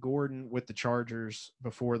Melvin Gordon with the Chargers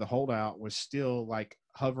before the holdout was still like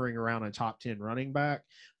hovering around a top 10 running back,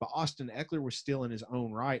 but Austin Eckler was still in his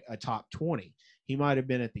own right a top 20. He might have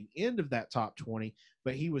been at the end of that top 20,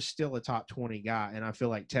 but he was still a top 20 guy. And I feel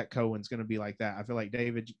like Tech Cohen's going to be like that. I feel like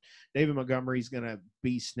David Montgomery's going to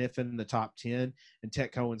be sniffing the top 10, and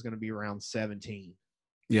Tech Cohen's going to be around 17.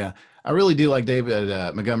 Yeah, I really do like David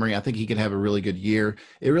Montgomery. I think he could have a really good year.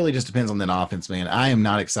 It really just depends on that offense, man. I am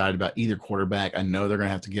not excited about either quarterback. I know they're going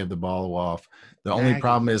to have to give the ball off. The only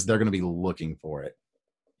problem is they're going to be looking for it.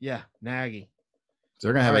 Yeah, Nagy. So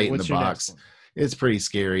they're going to have 8 in the box. It's pretty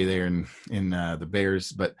scary there in the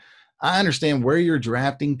Bears. But I understand where you're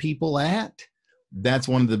drafting people at. That's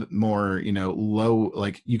one of the more, low,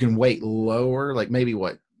 like you can wait lower, like maybe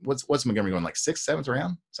what's Montgomery going, like 6th, 7th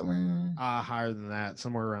round somewhere? Higher than that,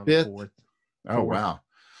 somewhere around 5th? the 4th. Oh, wow.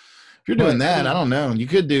 If you're doing that, I don't know. You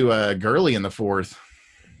could do Gurley in the 4th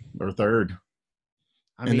or 3rd.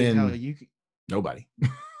 Nobody.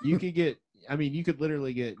 You could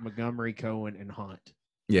literally get Montgomery, Cohen, and Hunt.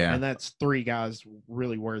 Yeah. And that's 3 guys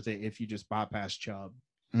really worth it if you just bypass Chubb.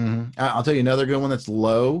 Mm-hmm. I'll tell you another good one that's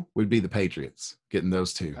low would be the Patriots, getting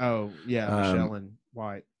those 2. Oh, yeah, Michelle and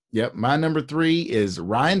White. Yep. My number 3 is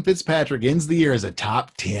Ryan Fitzpatrick ends the year as a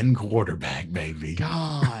top 10 quarterback, baby.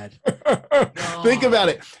 God. Think about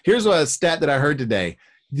it. Here's a stat that I heard today.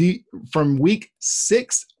 From week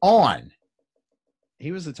 6 on.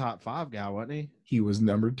 He was the top 5 guy, wasn't he? He was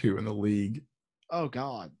number 2 in the league. Oh,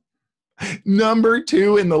 God. Number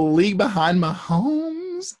 2 in the league behind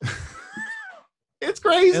Mahomes. It's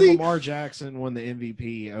crazy. And Lamar Jackson won the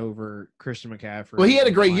MVP over Christian McCaffrey. Well, he had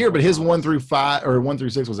a great year, but his 1 through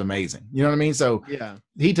 6 was amazing. You know what I mean? So yeah,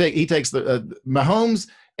 he takes the Mahomes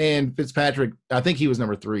and Fitzpatrick. I think he was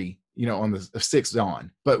number 3, on the 6th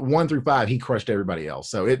on, but 1 through 5, he crushed everybody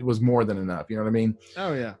else. So it was more than enough. You know what I mean?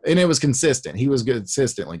 Oh yeah. And it was consistent. He was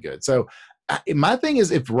consistently good. So my thing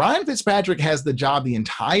is, if Ryan Fitzpatrick has the job the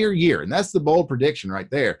entire year, and that's the bold prediction right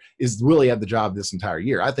there, is will he have the job this entire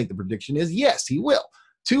year? I think the prediction is yes, he will.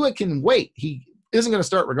 Tua can wait. He isn't going to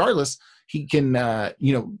start regardless. He can,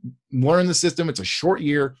 learn the system. It's a short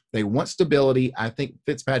year. They want stability. I think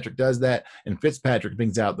Fitzpatrick does that, and Fitzpatrick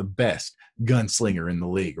brings out the best gunslinger in the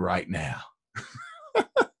league right now.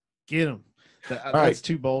 Get him. That's right.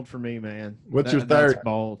 Too bold for me, man. What's your third? That's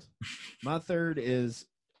bold. My third is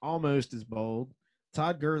almost as bold.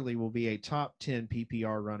 Todd Gurley will be a top 10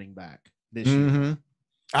 PPR running back this year.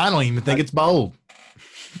 I don't even think it's bold.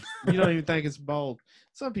 You don't even think it's bold.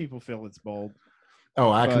 Some people feel it's bold. Oh,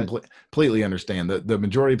 I completely understand. The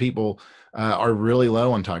majority of people are really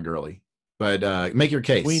low on Todd Gurley. But make your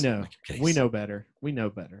case. We know. We know better.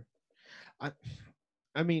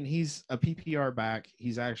 I mean, he's a PPR back.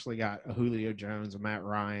 He's actually got a Julio Jones, a Matt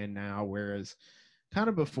Ryan now, whereas kind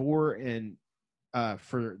of before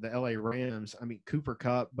for the LA Rams, I mean, Cooper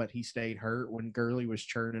Kupp, but he stayed hurt when Gurley was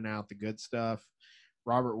churning out the good stuff.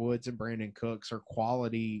 Robert Woods and Brandon Cooks are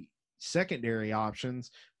quality secondary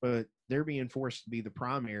options, but they're being forced to be the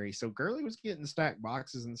primary. So Gurley was getting stacked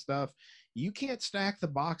boxes and stuff. You can't stack the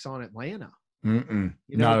box on Atlanta.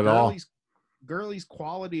 Not at all. Gurley's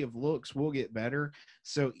quality of looks will get better.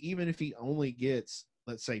 So even if he only gets,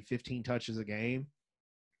 let's say, 15 touches a game,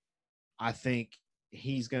 I think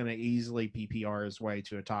he's going to easily PPR his way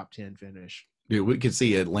to a top 10 finish. Dude, we could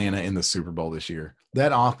see Atlanta in the Super Bowl this year.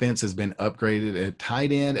 That offense has been upgraded at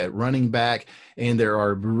tight end, at running back, and there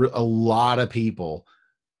are a lot of people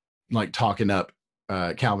like talking up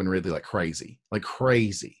Calvin Ridley like crazy.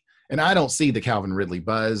 And I don't see the Calvin Ridley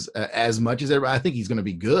buzz as much as everybody. I think he's going to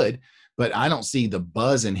be good, but I don't see the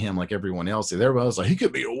buzz in him like everyone else is. Everybody's like, he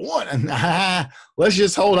could be a 1. Let's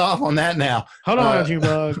just hold off on that now. Hold on, you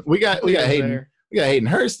bug. We got Hayden. We got Hayden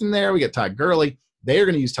Hurst in there. We got Todd Gurley. They're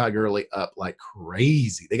going to use Todd Gurley up like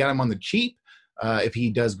crazy. They got him on the cheap. If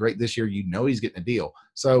he does great this year, he's getting a deal.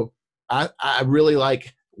 So I really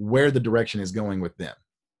like where the direction is going with them.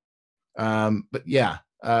 But yeah,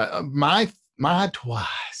 my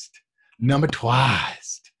number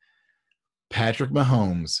twice, Patrick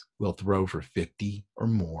Mahomes will throw for 50 or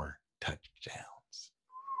more touchdowns.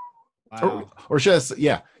 Wow. Or should I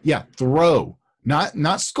say, yeah, throw,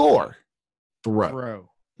 not score, Throw.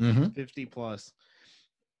 Mm-hmm. 50 plus.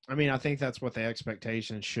 I mean, I think that's what the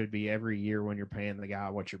expectation should be every year when you're paying the guy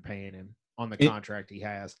what you're paying him on the contract he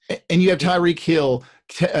has. And you have Tyreek Hill,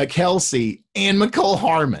 Kelsey, and McCole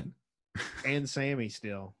Harmon. And Sammy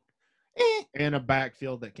still. And a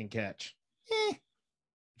backfield that can catch.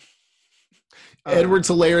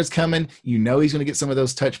 Edwards-Helaire is coming. You know he's going to get some of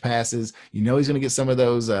those touch passes. You know he's going to get some of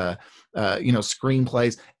those screen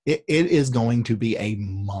plays. It is going to be a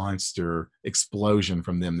monster explosion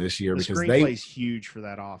from them this year, because screen play's huge for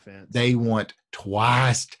that offense. They want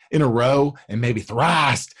twice in a row and maybe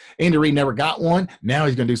thrice. Andy Reid never got one. Now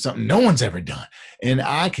he's going to do something no one's ever done. And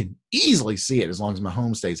I can easily see it as long as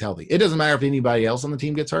Mahomes stays healthy. It doesn't matter if anybody else on the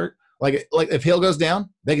team gets hurt. Like if Hill goes down,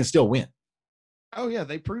 they can still win. Oh, yeah,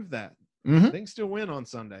 they proved that. Mm-hmm. They can still win on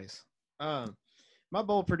Sundays. My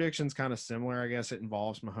bold prediction's kind of similar. I guess it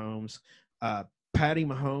involves Mahomes. Patty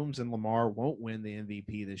Mahomes and Lamar won't win the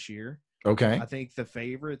MVP this year. Okay. I think the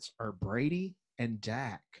favorites are Brady and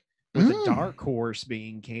Dak, with the dark horse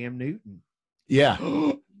being Cam Newton. Yeah.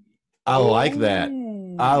 I like that.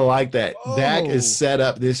 I like that. Oh. Dak is set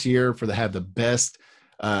up this year to have the best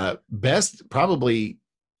probably,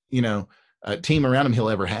 team around him he'll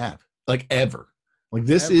ever have. Like ever. Like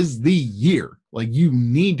this is the year. Like you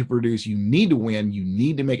need to produce, you need to win, you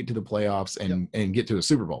need to make it to the playoffs and get to a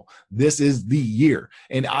Super Bowl. This is the year.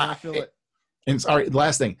 And I feel it. And sorry,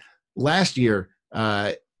 last thing. Last year,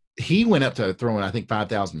 he went up to throwing, I think,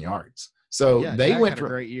 5,000 yards. So they went from a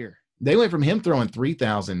great year. They went from him throwing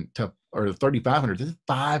 3,000 or 3,500 to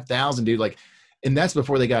 5,000, dude. Like, and that's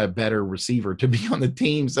before they got a better receiver to be on the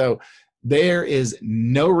team. So there is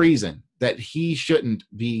no reason that he shouldn't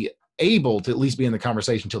be able to at least be in the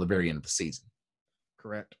conversation until the very end of the season.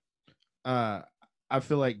 Correct. I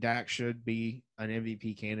feel like Dak should be an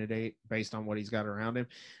MVP candidate based on what he's got around him.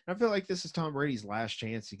 And I feel like this is Tom Brady's last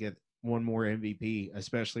chance to get one more MVP,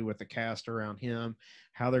 especially with the cast around him,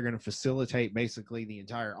 how they're going to facilitate basically the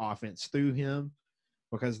entire offense through him,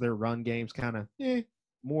 because their run game's kind of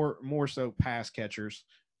more so pass catchers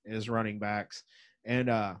as running backs. And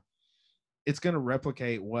it's going to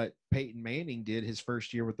replicate what Peyton Manning did his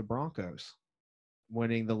first year with the Broncos,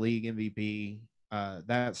 winning the league MVP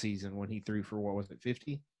that season when he threw for,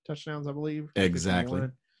 50 touchdowns, I believe? Exactly.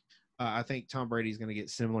 51. I think Tom Brady's going to get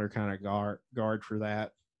similar kind of guard for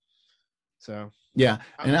that. So yeah,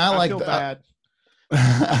 and I feel bad.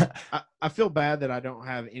 I feel bad that I don't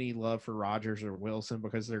have any love for Rodgers or Wilson,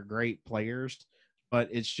 because they're great players, but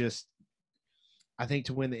it's just, I think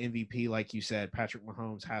to win the MVP, like you said, Patrick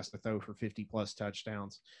Mahomes has to throw for 50-plus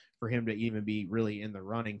touchdowns for him to even be really in the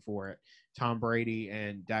running for it. Tom Brady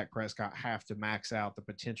and Dak Prescott have to max out the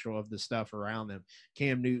potential of the stuff around them.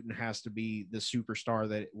 Cam Newton has to be the superstar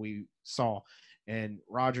that we saw. And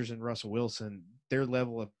Rodgers and Russell Wilson, their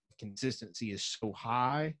level of consistency is so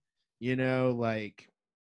high,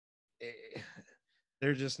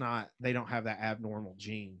 they're just not, they don't have that abnormal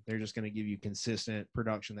gene. They're just going to give you consistent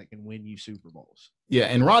production that can win you Super Bowls. Yeah,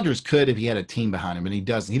 and Rodgers could if he had a team behind him, and he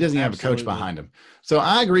doesn't. He doesn't even have a coach behind him. So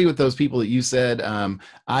I agree with those people that you said.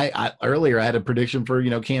 I earlier I had a prediction for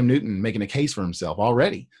Cam Newton making a case for himself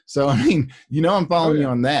already. So I mean, I'm following you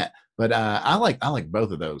on that. But I like both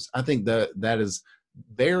of those. I think that is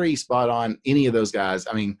very spot on. Any of those guys,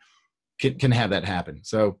 I mean, can have that happen.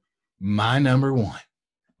 So my number one.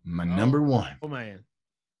 Oh man.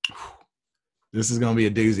 This is going to be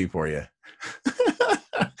a doozy for you.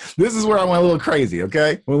 This is where I went a little crazy,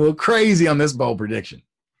 okay? Went a little crazy on this bold prediction.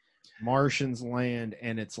 Martians land,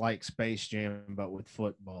 and it's like Space Jam, but with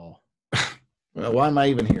football. Well, why am I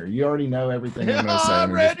even here? You already know everything I'm going to say. I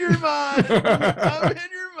read your mind. I'm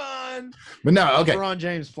in your mind. But no, okay. LeBron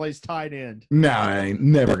James plays tight end. No, it ain't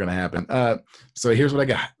never going to happen. So here's what I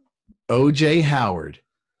got. O.J. Howard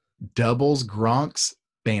doubles Gronk's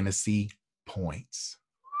fantasy points.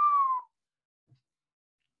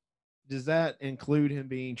 Does that include him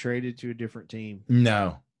being traded to a different team?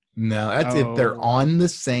 No. That's if they're on the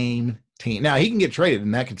same team. Now, he can get traded,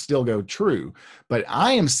 and that could still go true. But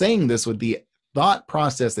I am saying this with the thought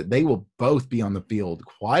process that they will both be on the field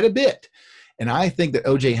quite a bit. And I think that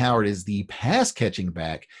O.J. Howard is the pass-catching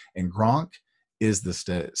back, and Gronk is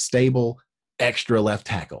the stable extra left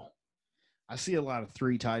tackle. I see a lot of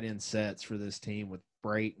 3 tight end sets for this team with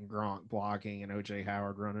Brate and Gronk blocking and O.J.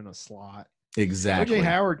 Howard running a slot. Exactly. O.J.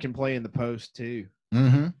 Howard can play in the post too.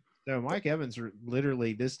 Mm-hmm. So Mike Evans,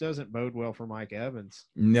 literally, this doesn't bode well for Mike Evans.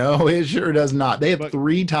 No, it sure does not. They have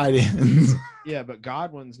 3 tight ends. Yeah, but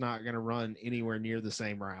Godwin's not going to run anywhere near the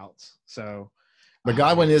same routes. So, but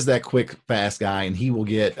Godwin is that quick, fast guy, and he will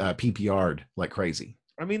get PPR'd like crazy.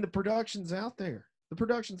 I mean, the production's out there.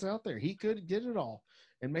 He could get it all.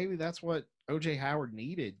 And maybe that's what O.J. Howard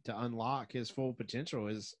needed to unlock his full potential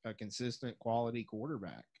is a consistent quality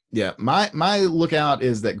quarterback. Yeah, my lookout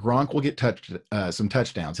is that Gronk will get some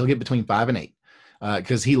touchdowns. He'll get between 5 and 8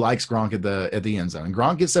 because he likes Gronk at the end zone. And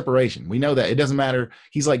Gronk gets separation. We know that. It doesn't matter.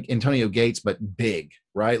 He's like Antonio Gates, but big,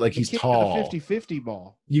 right? Like he's tall. 50-50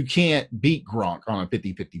 ball. You can't beat Gronk on a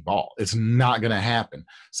 50-50 ball. It's not going to happen.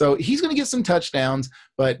 So he's going to get some touchdowns,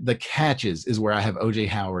 but the catches is where I have O.J.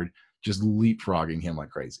 Howard just leapfrogging him like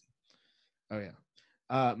crazy. Oh,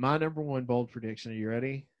 yeah. My number 1 bold prediction. Are you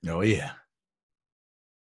ready? Oh, yeah.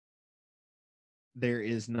 There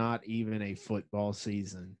is not even a football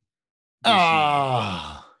season.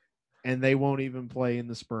 Oh. And they won't even play in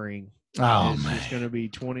the spring. Oh, it's man. It's going to be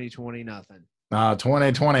 2020 nothing.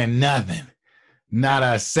 2020 nothing. Not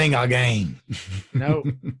a single game. Nope.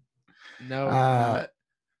 No.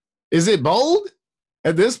 Is it bold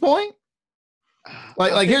at this point?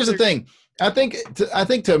 Like here's the thing. I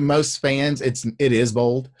think to most fans it is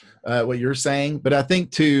bold what you're saying, but I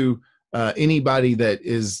think to anybody that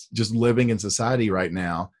is just living in society right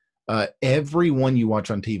now, everyone you watch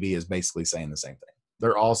on TV is basically saying the same thing.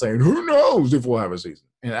 They're all saying, "Who knows if we'll have a season?"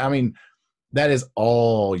 And I mean, that is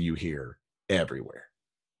all you hear everywhere.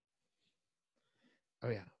 Oh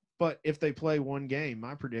yeah, but if they play one game,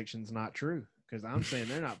 my prediction's not true because I'm saying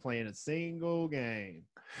they're not playing a single game.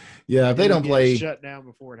 Yeah, if they don't play, shut down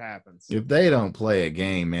before it happens. If they don't play a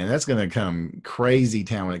game, man, that's going to come crazy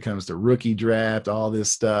town when it comes to rookie draft, all this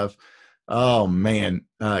stuff. Oh man,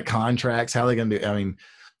 contracts. How are they going to do? I mean,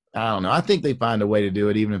 I don't know. I think they find a way to do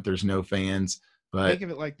it, even if there's no fans. But think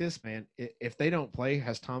of it like this, man. If they don't play,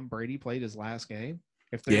 has Tom Brady played his last game?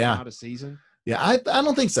 If there's not a season. Yeah, I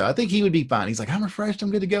don't think so. I think he would be fine. He's like, I'm refreshed.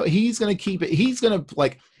 I'm good to go. He's going to keep it. He's going to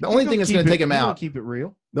the only thing that's going to take him out. Keep it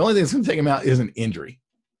real. The only thing that's going to take him out is an injury.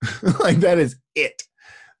 Like that is it.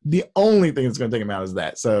 The only thing that's going to take him out is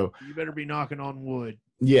that. So you better be knocking on wood.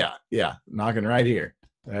 Yeah, knocking right here.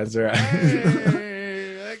 That's right.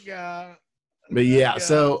 Hey, that guy. But yeah,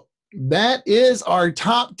 so that is our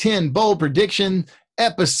top 10 bold prediction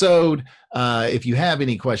episode. If you have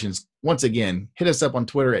any questions, once again, hit us up on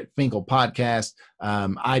Twitter at Finkel Podcast.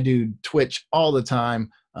 I do Twitch all the time.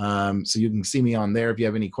 So you can see me on there if you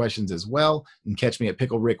have any questions as well. You can catch me at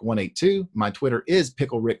PickleRick182. My Twitter is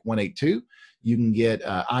PickleRick182. You can get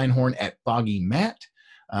Einhorn at Foggy Matt.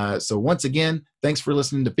 So once again, thanks for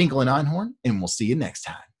listening to Finkel and Einhorn, and we'll see you next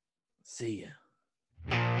time. See ya.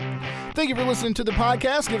 Thank you for listening to the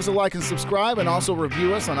podcast. Give us a like and subscribe, and also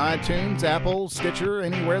review us on iTunes, Apple, Stitcher,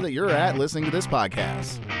 anywhere that you're at listening to this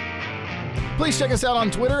podcast. Please check us out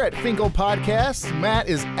on Twitter at Finkel Podcasts. Matt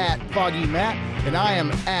is at Foggy Matt, and I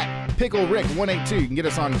am at PickleRick182. You can get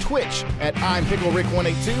us on Twitch at I'm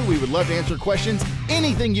PickleRick182. We would love to answer questions.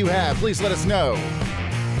 Anything you have, please let us know.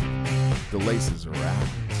 The laces are out.